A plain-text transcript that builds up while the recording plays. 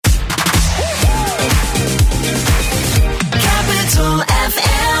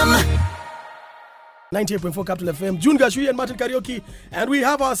98.4 Capital FM, June Gashui and Martin Karaoke, and we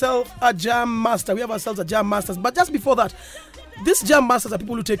have ourselves a Jam Master. But just before that, these Jam Masters are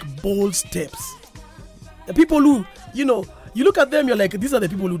people who take bold steps. The people who, you look at them, you're like, these are the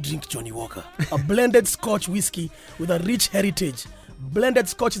people who drink Johnny Walker, a blended Scotch whiskey with a rich heritage. Blended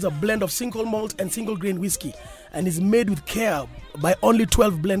Scotch is a blend of single malt and single grain whiskey and is made with care by only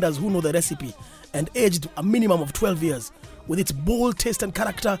 12 blenders who know the recipe and aged a minimum of 12 years. With its bold taste and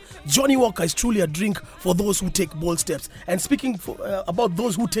character, Johnny Walker is truly a drink for those who take bold steps. And speaking about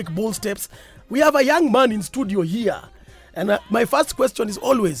those who take bold steps, we have a young man in studio here. And my first question is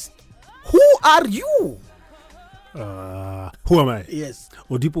always, who are you? Who am I? Yes.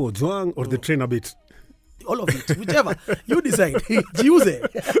 Odipo Ojwang or the trainer bit? All of it, whichever. You decide. Jiuze.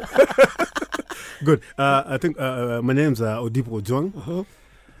 Good. I think my name's Odipo Ojwang.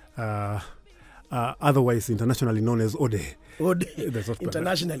 Otherwise internationally known as Ode. Ode.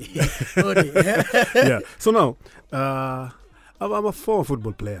 Internationally. Ode. Yeah. So now, I'm a former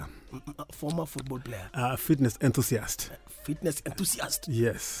football player. Fitness enthusiast.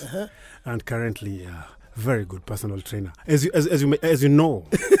 Yes. And currently very good personal trainer. As you know.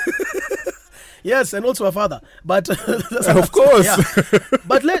 Yes, and also a father. But of course. Yeah.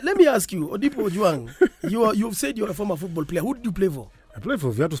 But let me ask you, Odipo Ojwang, you've said you're a former football player. Who did you play for? I played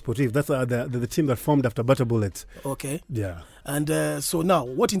for Viato Sportif. That's the team that formed after Butter Bullets. Okay. Yeah. And so now,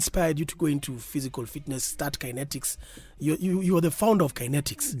 what inspired you to go into physical fitness, start Kinetics? You are the founder of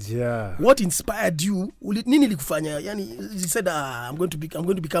Kinetics. Yeah. What inspired you? Nini likufanya? Yani, you said, I'm going to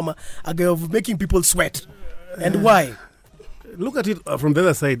become a guy of making people sweat. And why? Look at it from the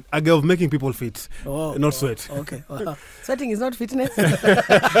other side. A guy of making people fit, not sweat. Okay. Sweating is not fitness.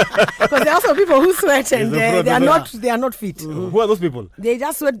 Because there are also people who sweat and they are not fit. Who are those people? They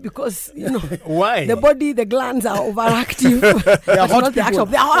just sweat because why? The body, the glands are overactive. They are hot people.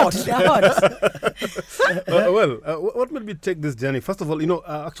 They are hot. What made me take this journey? First of all,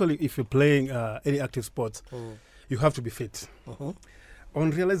 actually, if you're playing any active sports, you have to be fit. On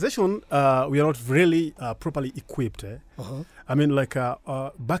realization, we are not really properly equipped. I mean,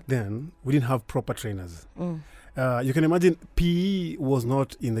 back then, we didn't have proper trainers. You can imagine PE was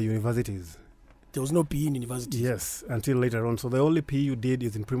not in the universities. There was no PE in universities? Yes, until later on. So the only PE you did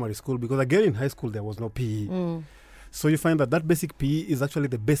is in primary school, because again in high school there was no PE. So you find that basic PE is actually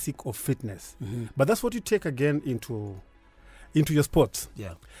the basic of fitness. But that's what you take again into your sports.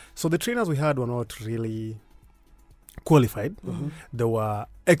 Yeah. So the trainers we had were not really qualified. They were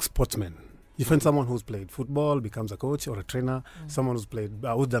ex-sportsmen. You find someone who's played football becomes a coach or a trainer. Someone who's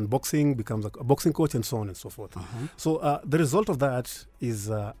done boxing becomes a boxing coach, and so on and so forth. So the result of that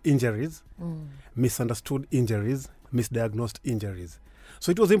is injuries, misunderstood injuries, misdiagnosed injuries.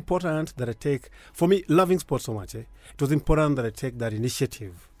 So it was important that I take, for me, loving sports so much, it was important that I take that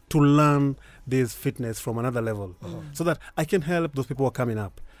initiative to learn this fitness from another level, so that I can help those people who are coming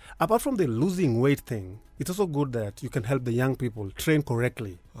up. Apart from the losing weight thing, it's also good that you can help the young people train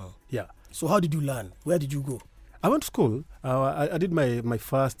correctly. Yeah. So how did you learn? Where did you go? I went to school. I did my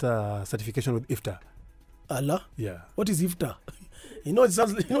first certification with IFTA. Allah? Yeah. What is IFTA? It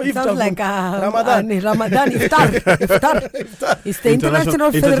sounds like Ramadan. Iftar. It's the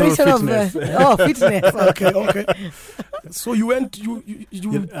International Federation of Fitness. Okay. So you went, you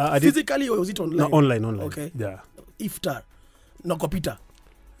physically, or was it online? No, online. Okay. Yeah. Iftar. No, kupita.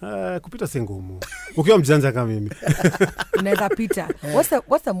 Kupita si ngumu. Ukiwa mjanja kama mimi. Unaweza pita.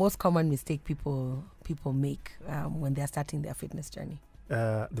 What's the most common mistake people make when they are starting their fitness journey?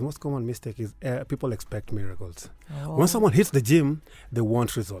 The most common mistake is people expect miracles. When someone hits the gym, they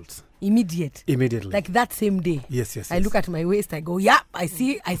want results. Immediately. Like that same day. Yes. I look at my waist, I go, yeah, I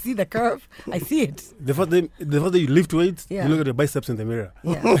see the curve. I see it. The first day you lift weights, you look at your biceps in the mirror.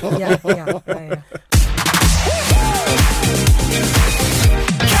 Yeah.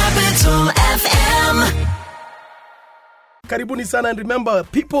 Capital FM. Karibuni sana, and remember,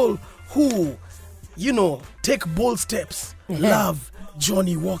 people who, take bold steps, love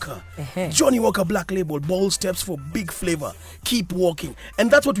Johnny Walker. Johnny Walker Black Label, bold steps for big flavor. Keep walking.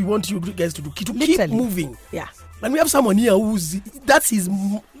 And that's what we want you guys to do, to keep moving. Yeah. And we have someone here that's his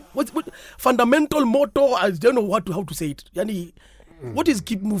what fundamental motto. I don't know how to say it. What is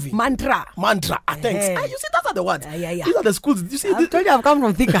keep moving? Mantra. Thanks. You see, that's the words. Yeah. These are the schools. You see, I told you I've come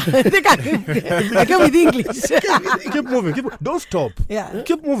from Thika. I came with English. Keep moving. Don't stop. Yeah.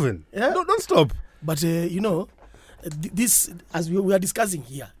 Keep moving. Yeah? Don't stop. But this, as we are discussing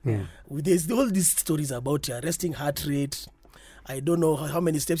here, there's all these stories about resting heart rate. I don't know how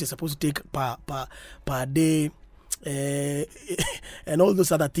many steps you're supposed to take per day, and all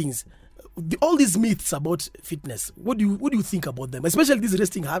those other things. all these myths about fitness, what do you think about them? Especially this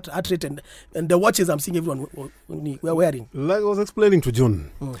resting heart rate and the watches I'm seeing everyone we're wearing. Like I was explaining to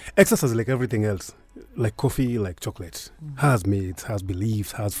June, exercise like everything else, like coffee, like chocolate, has myths, has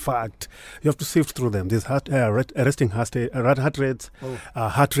beliefs, has fact. You have to sift through them. There's resting heart rates,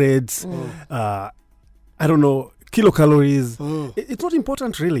 heart rates, I don't know, kilocalories. It's not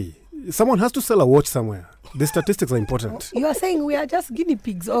important really. Someone has to sell a watch somewhere. The statistics are important. You are saying we are just guinea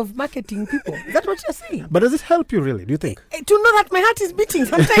pigs of marketing people. Is that what you're saying? But does it help you really, do you think? To know that my heart is beating,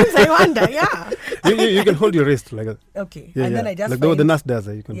 sometimes I wonder, yeah. You can hold your wrist like that. Okay, Yeah, and yeah. then I just like find, the nurse does.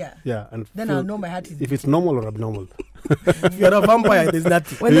 You can, Yeah. and then feel I'll know my heart is if beating. it's normal or abnormal. If you're a vampire, there's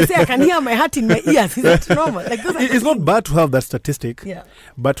nothing. When they say I can hear my heart in my ears, is that normal? Like those are It's not bad to have that statistic, Yeah,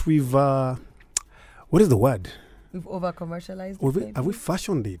 but we've what is the word? we've over commercialized it. Have we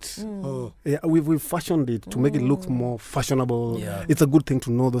fashioned it? Oh. Yeah, we've fashioned it to make it look more fashionable. Yeah. It's a good thing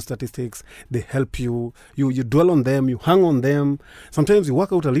to know those statistics. They help you. You dwell on them. You hang on them. Sometimes you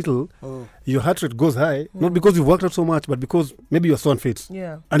work out a little. Your heart rate goes high, not because you've worked out so much, but because maybe you're so unfit.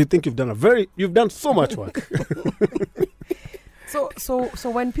 Yeah. And you think you've done so much work. So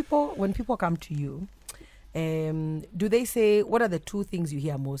when people come to you, do they say, what are the two things you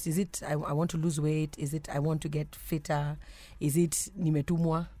hear most? Is it I want to lose weight? Is it I want to get fitter? Is it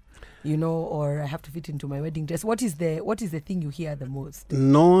nimetumwa? Or I have to fit into my wedding dress. What is the thing you hear the most?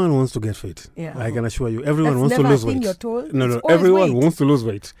 No one wants to get fit. Yeah. I can assure you. Everyone That's wants to never a lose thing weight. you're told? No, It's no. always Everyone weight. wants to lose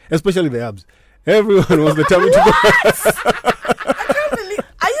weight, especially the abs. Everyone wants the tummy to go.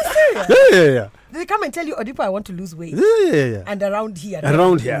 Are you serious? Yeah. They come and tell you, Odipo, I want to lose weight. Yeah. And around here.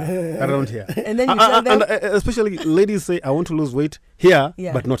 Around here. And then you tell them. And especially ladies say, I want to lose weight here,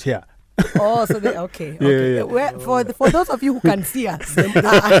 Yeah. but not here. Oh, so they okay. Yeah. Where, for those of you who can see us,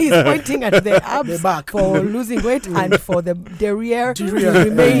 he's pointing at the abs The back. for losing weight and for the rear to rear.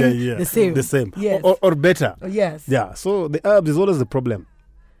 remain the same. The same. Yes. Or better. Oh, yes. Yeah. So the abs is always the problem.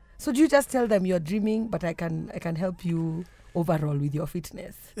 So do you just tell them you're dreaming, but I can help you overall with your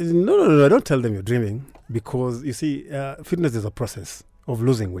fitness? No. I don't tell them you're dreaming because you see, fitness is a process of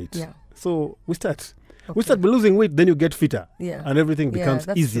losing weight. Yeah. So we start. Okay. We start by losing weight, then you get fitter. Yeah. And everything Yeah, becomes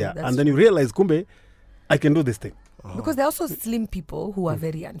that's easier. true, that's And then you realize, Kumbe, I can do this thing. Because there are also slim people who are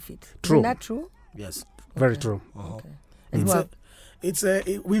very unfit. True. Isn't that true? Yes. Very true. Okay. And who It's are,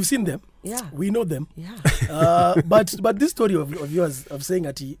 we've seen them. yeah. We know them. Yeah. But this story of yours of saying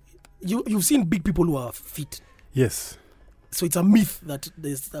that you've seen big people who are fit. Yes. So it's a myth that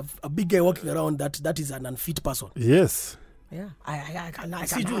there's a big guy walking around that is an unfit person. Yes. Yeah. I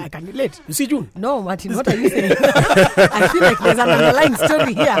See, June. can relate. You see, June? No, Martin, what are you saying? I feel like there's an underlying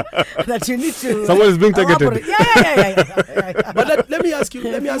story here that you need to. Someone is being targeted. elaborate. Yeah. But let me ask you.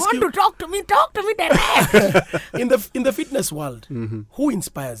 Let me If ask you you. want to talk to me direct. In the fitness world, who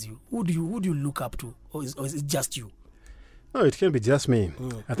inspires you? Who do you look up to, or is it just you? No, it can't be just me.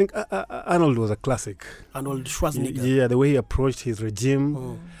 I think Arnold was a classic. Arnold Schwarzenegger. Yeah, the way he approached his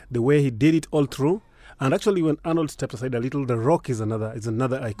regime, the way he did it all through. And actually, when Arnold stepped aside a little, The Rock is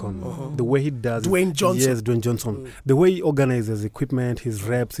another icon. The way he does Dwayne Johnson. Yes, Dwayne Johnson. The way he organizes equipment, his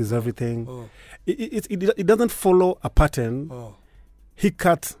reps, his everything. It doesn't follow a pattern. He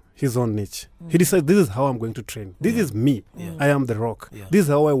cut his own niche. He decides, this is how I'm going to train. This is me. I am The Rock. This is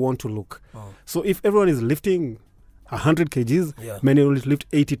how I want to look. So if everyone is lifting 100 kgs, many will lift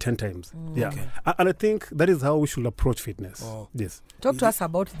 80 10 times. Okay. And I think that is how we should approach fitness. Yes. Talk to us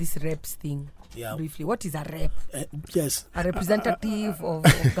about this reps thing. Yeah. Briefly. What is a rep? Yes. A representative of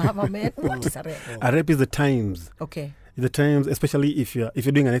government? What is a rep? A rep is the times. Okay. The times, especially if you're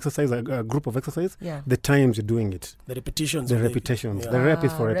doing an exercise, a group of exercise, Yeah. the times you're doing it. The repetitions. The of repetitions. Yeah. The rep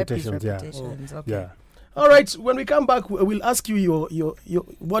is for Rep is repetitions, repetitions. Okay. Yeah. All right. When we come back, we'll ask you your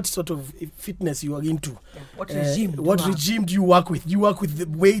what sort of fitness you are into. Yeah. What regime? do What you have? regime do you work with? Do you work with the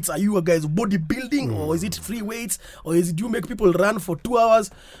weights? Are you a guys bodybuilding, or is it free weights, or is it you make people run for 2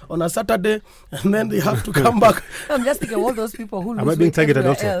 hours on a Saturday and then they have to come back? I'm just thinking of all those people who lose Am I being weight targeted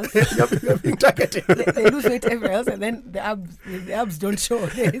everywhere also? else. You're being targeted. They lose weight everywhere else, and then the abs don't show.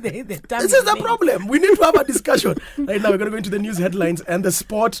 They This is the problem. We need to have a discussion. Right now, we're going to go into the news headlines and the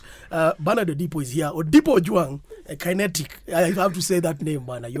sport. Bernard Odipo is here. Odipo Juang, a kinetic. I have to say that name,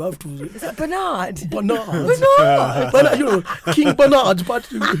 Bana. You have to. Bernard. Bernard. Bernard. Bernard, you know, King Bernard. But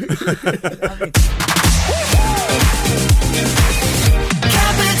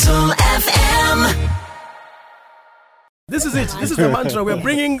Capital FM. This is it. This is the mantra. We're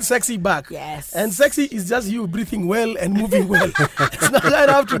bringing sexy back. Yes. And sexy is just you breathing well and moving well. It's not going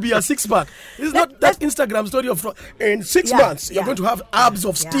to have to be a six-pack. This is not that Instagram story of in 6 months you're going to have abs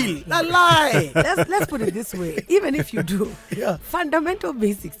of steel. A lie. Let's put it this way. Even if you do, fundamental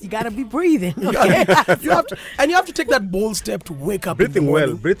basics, you got to be breathing. Okay? You have to take that bold step to wake up. Breathing in the well,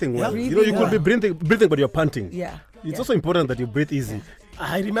 morning. breathing well. Breathing You know, you well. could be breathing, but you're panting. Yeah. It's also important that you breathe easy.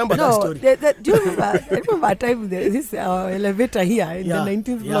 I remember that No, story. do you remember? I remember a time this elevator here in the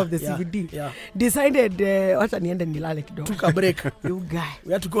 19th floor of the CBD decided wacha niende nilale kidogo. Took a break. You guy.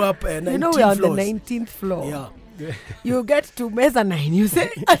 We had to go up 19 You know we're on floors. the 19th floor. Yeah. You get to mezzanine. You say,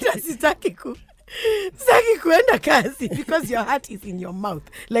 "Hata sitaki kuenda kazi," because your heart is in your mouth.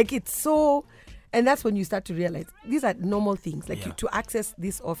 Like it's so. And that's when you start to realize these are normal things. Like to access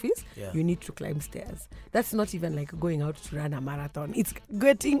this office, you need to climb stairs. That's not even like going out to run a marathon. It's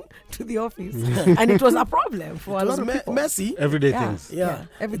getting to the office. And it was a problem for a lot of people. Messy. Everyday things.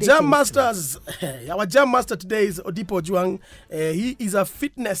 Everyday Jam things. Masters. Our Jam Master today is Odipo Juang. He is a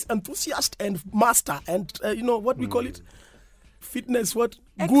fitness enthusiast and master. And you know what we call it? Fitness what?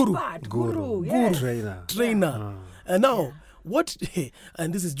 Expert, guru. Yes. Trainer. And now, what?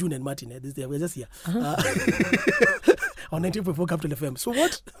 And this is June and Martin. We're just here. On 19.4 Capital FM. So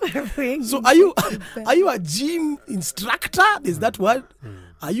what? So are you a gym instructor? Is that what?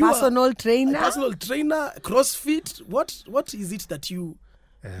 Are you Personal trainer? a personal trainer? CrossFit? What is it that you?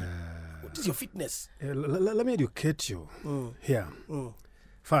 What is your fitness? Let me educate you here.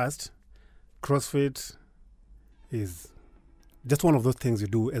 First, CrossFit is just one of those things you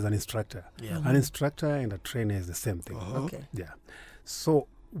do as an instructor. An instructor and a trainer is the same thing. Okay. Yeah. So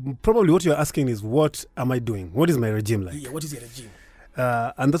probably what you're asking is, what am I doing? What is my regime like? Yeah, what is your regime?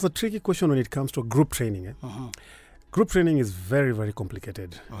 And that's a tricky question when it comes to group training. Group training is very, very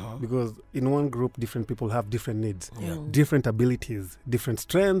complicated because in one group, different people have different needs, different abilities, different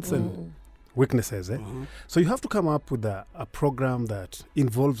strengths and weaknesses. So you have to come up with a program that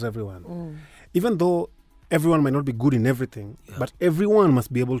involves everyone. Even though everyone might not be good in everything, but everyone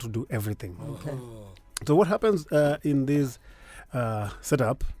must be able to do everything. Okay. So what happens in this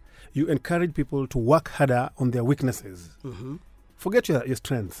setup, you encourage people to work harder on their weaknesses. Forget your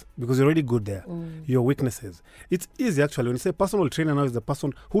strengths because you're already good there. Your weaknesses. It's easy actually. When you say personal trainer now is the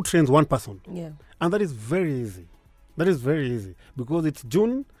person who trains one person. Yeah. And that is very easy. That is very easy because it's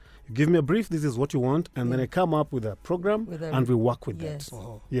June. You give me a brief, this is what you want, and then I come up with a program and we work with that.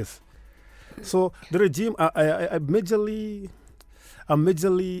 Yes. So the regime, I'm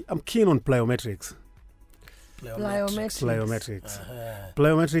keen on plyometrics. Plyometrics.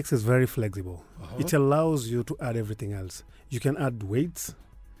 Plyometrics is very flexible. It allows you to add everything else. You can add weights.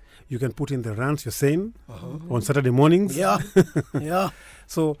 You can put in the runs you're saying on Saturday mornings.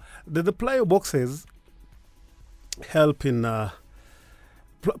 So the plyo boxes help in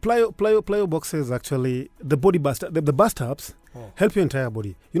plyo boxes actually, the body bust, the bust ups help your entire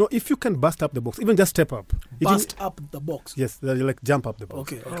body. You know, if you can bust up the box, even just step up. Bust up the box. Yes, you like jump up the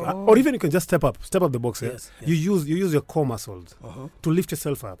box. Okay. Or even you can just step up the box. Yes. You use your core muscles to lift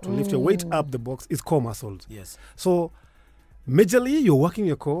yourself up, to lift your weight up the box is core muscles. Yes. So majorly you're working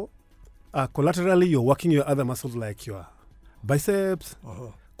your core, collaterally you're working your other muscles like your biceps,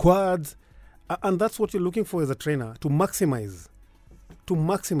 quads, and that's what you're looking for as a trainer, to maximize.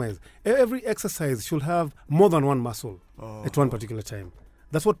 Every exercise should have more than one muscle at one particular time.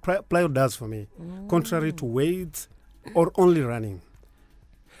 That's what plyo does for me, contrary to weights or only running.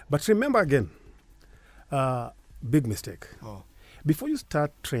 But remember again, big mistake. Before you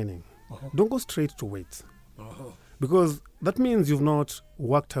start training, don't go straight to weights. Because that means you've not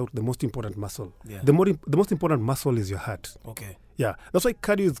worked out the most important muscle. The most important muscle is your heart. Yeah, that's why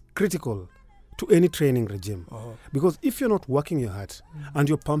cardio is critical to any training regime. Because if you're not working your heart and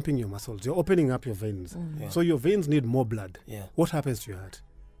you're pumping your muscles, you're opening up your veins. So your veins need more blood. What happens to your heart?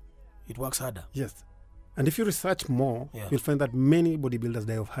 It works harder. Yes. And if you research more, you'll find that many bodybuilders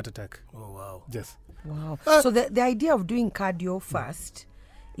die of heart attack. Oh, wow. Yes. Wow. So the idea of doing cardio first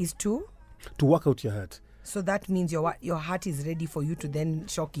is to work out your heart. So that means your heart is ready for you to then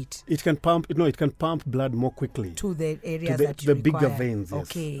shock it. It can pump blood more quickly to the areas to the bigger veins.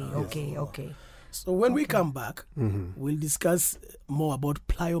 Yes. Okay. So when we come back, we'll discuss more about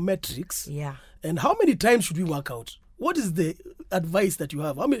plyometrics. Yeah. And how many times should we work out? What is the advice that you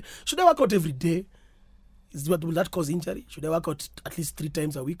have? Should I work out every day? Will that cause injury? Should I work out at least 3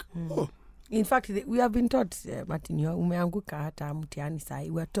 times a week? In fact, we have been taught, Martin, umeanguka hata mtihani sahi.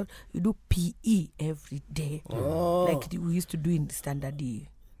 We are taught you do PE every day. Like we used to do in standard E.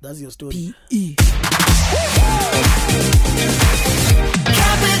 That's your story. PE.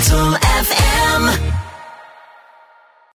 Capital FM.